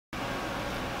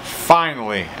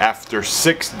finally, after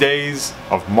 6 days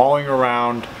of mulling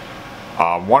around,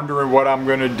 wondering what I'm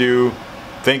gonna do,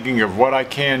 thinking of what I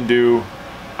can do,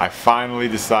 I finally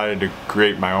decided to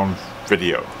create my own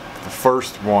video, the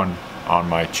first one on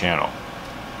my channel.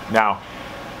 Now,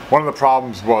 one of the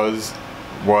problems was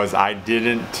I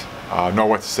didn't know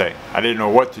what to say. I didn't know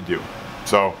what to do.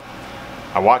 So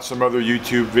I watched some other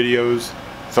YouTube videos,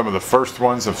 some of the first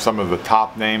ones of some of the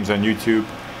top names on YouTube,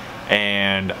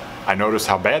 and I noticed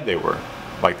how bad they were.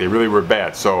 Like, they really were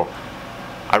bad. So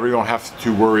I really don't have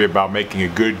to worry about making a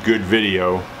good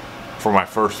video for my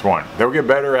first one. They'll get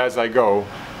better as I go,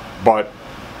 but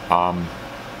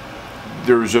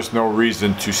there was just no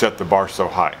reason to set the bar so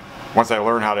high. Once I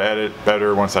learn how to edit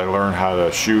better, once I learn how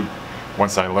to shoot,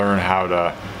 once I learn how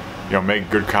to, make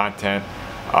good content,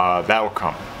 that'll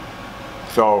come.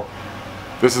 So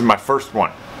this is my first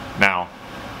one. Now,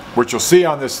 what you'll see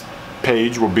on this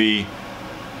page will be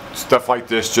stuff like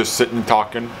this, just sitting and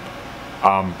talking,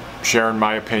 sharing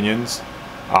my opinions.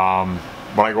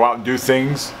 When I go out and do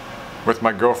things with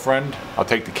my girlfriend, I'll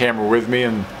take the camera with me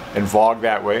and vlog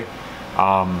that way.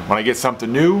 When I get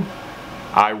something new,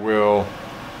 I will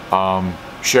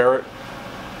share it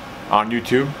on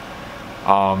YouTube.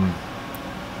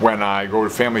 When I go to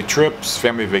family trips,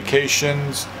 family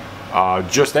vacations,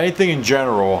 just anything in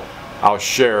general, I'll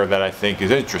share that I think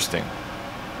is interesting.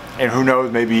 And who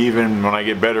knows, maybe even when I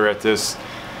get better at this,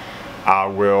 I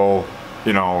will,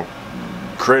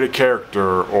 create a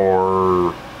character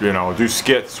or, do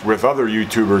skits with other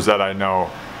YouTubers that I know,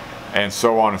 and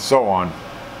so on and so on.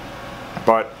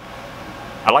 But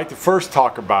I'd like to first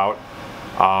talk about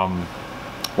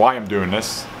why I'm doing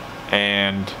this.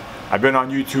 And I've been on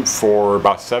YouTube for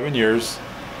about 7 years,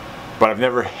 but I've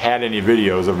never had any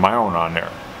videos of my own on there.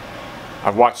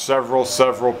 I've watched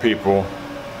several people.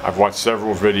 I've watched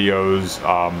several videos.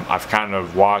 I've kind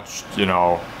of watched,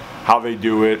 how they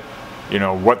do it,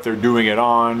 what they're doing it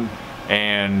on,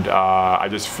 and I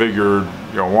just figured,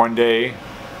 one day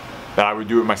that I would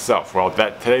do it myself. Well,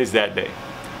 today's that day.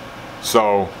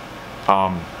 So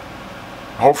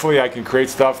hopefully I can create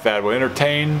stuff that will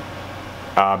entertain,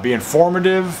 be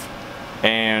informative,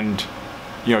 and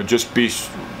just be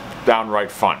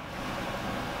downright fun.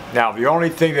 Now, the only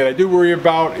thing that I do worry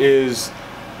about is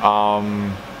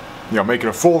making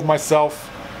a fool of myself.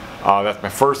 That's my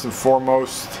first and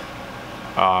foremost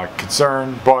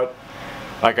concern. But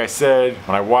like I said,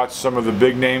 when I watched some of the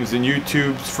big names in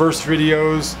YouTube's first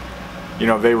videos,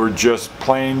 they were just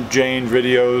plain Jane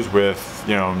videos with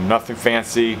nothing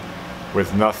fancy,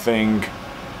 with nothing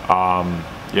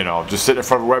just sitting in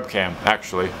front of a webcam,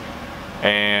 actually.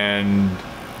 And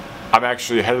I'm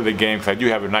actually ahead of the game because I do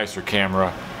have a nicer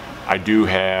camera. I do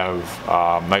have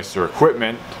nicer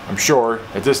equipment, I'm sure,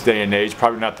 at this day and age.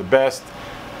 Probably not the best,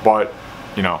 but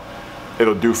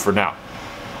it'll do for now.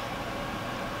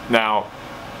 Now,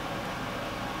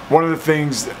 one of the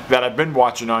things that I've been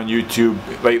watching on YouTube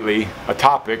lately, a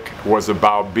topic, was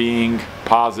about being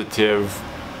positive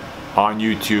on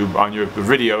YouTube, on your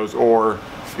videos, or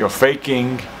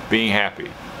faking being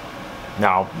happy.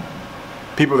 Now,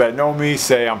 people that know me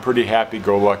say I'm pretty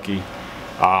happy-go-lucky.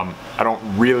 I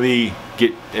don't really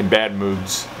get in bad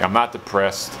moods. I'm not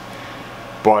depressed,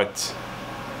 but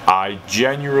I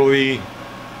genuinely,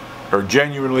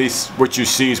 what you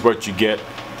see is what you get.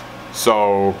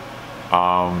 So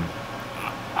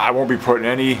I won't be putting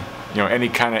any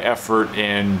kind of effort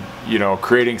in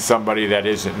creating somebody that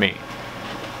isn't me.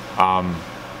 I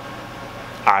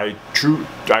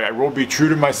will be true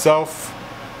to myself.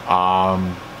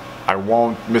 I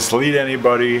won't mislead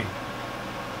anybody.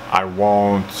 I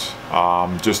won't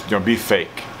just be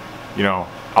fake.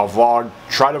 I'll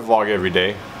try to vlog every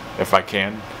day if I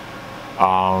can.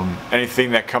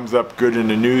 Anything that comes up good in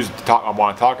the news I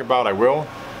want to talk about, I will.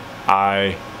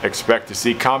 I expect to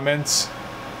see comments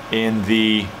in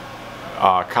the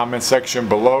comment section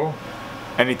below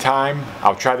anytime.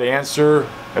 I'll try to answer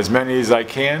as many as I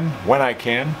can when I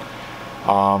can.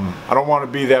 I don't want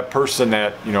to be that person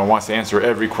that wants to answer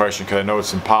every question, because I know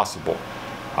it's impossible.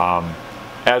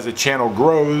 As the channel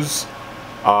grows,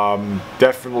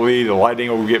 definitely the lighting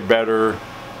will get better,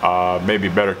 maybe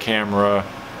better camera,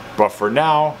 but for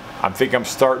now I think I'm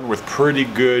starting with pretty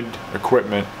good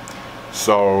equipment,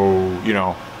 so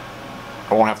I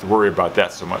won't have to worry about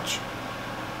that so much.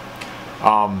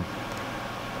 A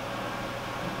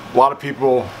lot of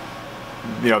people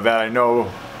that I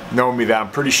know me that I'm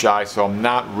pretty shy, so I'm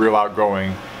not real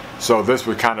outgoing, so this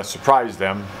would kind of surprise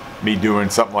them, me doing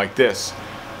something like this.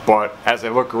 But as I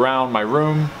look around my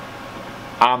room,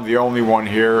 I'm the only one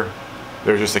here.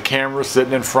 There's just a camera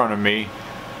sitting in front of me,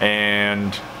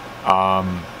 and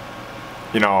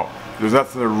there's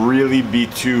nothing to really be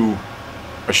too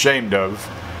ashamed of.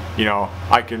 You know,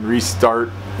 I can restart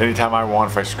anytime I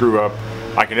want if I screw up.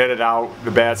 I can edit out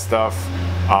the bad stuff,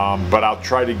 but I'll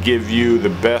try to give you the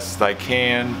best I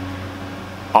can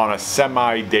on a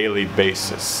semi-daily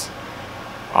basis.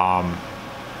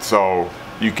 So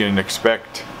you can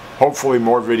expect hopefully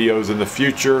more videos in the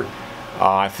future.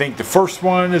 I think the first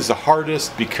one is the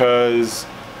hardest because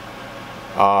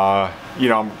you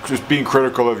know, just being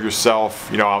critical of yourself.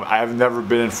 You know, I have never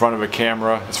been in front of a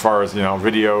camera as far as, you know,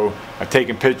 video. I've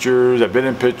taken pictures, I've been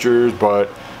in pictures, but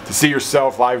to see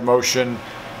yourself live motion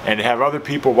and to have other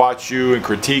people watch you and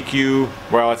critique you,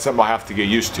 well, that's something I'll have to get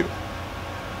used to.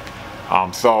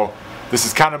 So this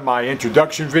is kind of my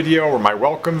introduction video, or my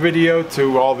welcome video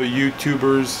to all the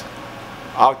YouTubers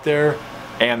out there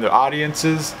and the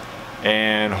audiences,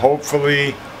 and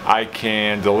hopefully I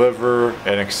can deliver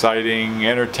an exciting,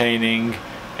 entertaining,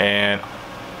 and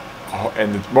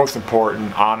the most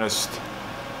important, honest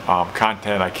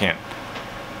content I can.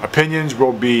 Opinions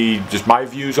will be just my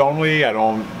views only. I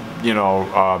don't, you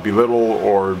know, belittle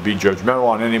or be judgmental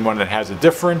on anyone that has a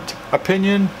different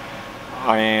opinion,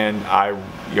 and I,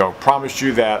 you know, promise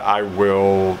you that I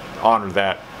will honor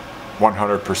that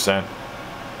 100%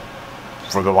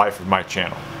 for the life of my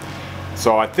channel.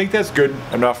 So I think that's good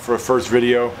enough for a first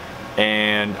video,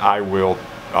 and I will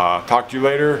talk to you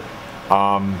later.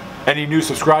 Any new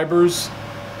subscribers,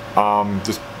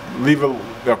 just leave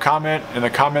a comment in the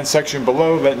comment section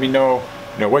below. Let me know,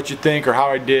 what you think or how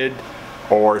I did,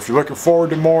 or if you're looking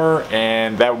forward to more,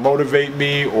 and that will motivate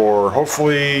me, or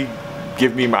hopefully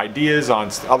give me ideas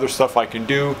on other stuff I can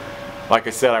do. Like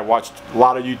I said, I watched a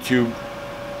lot of YouTube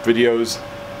videos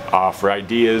for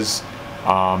ideas.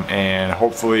 And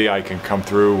hopefully I can come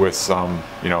through with some,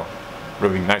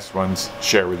 really nice ones to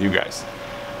share with you guys.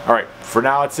 All right, for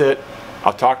now that's it.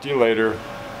 I'll talk to you later.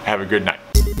 Have a good night.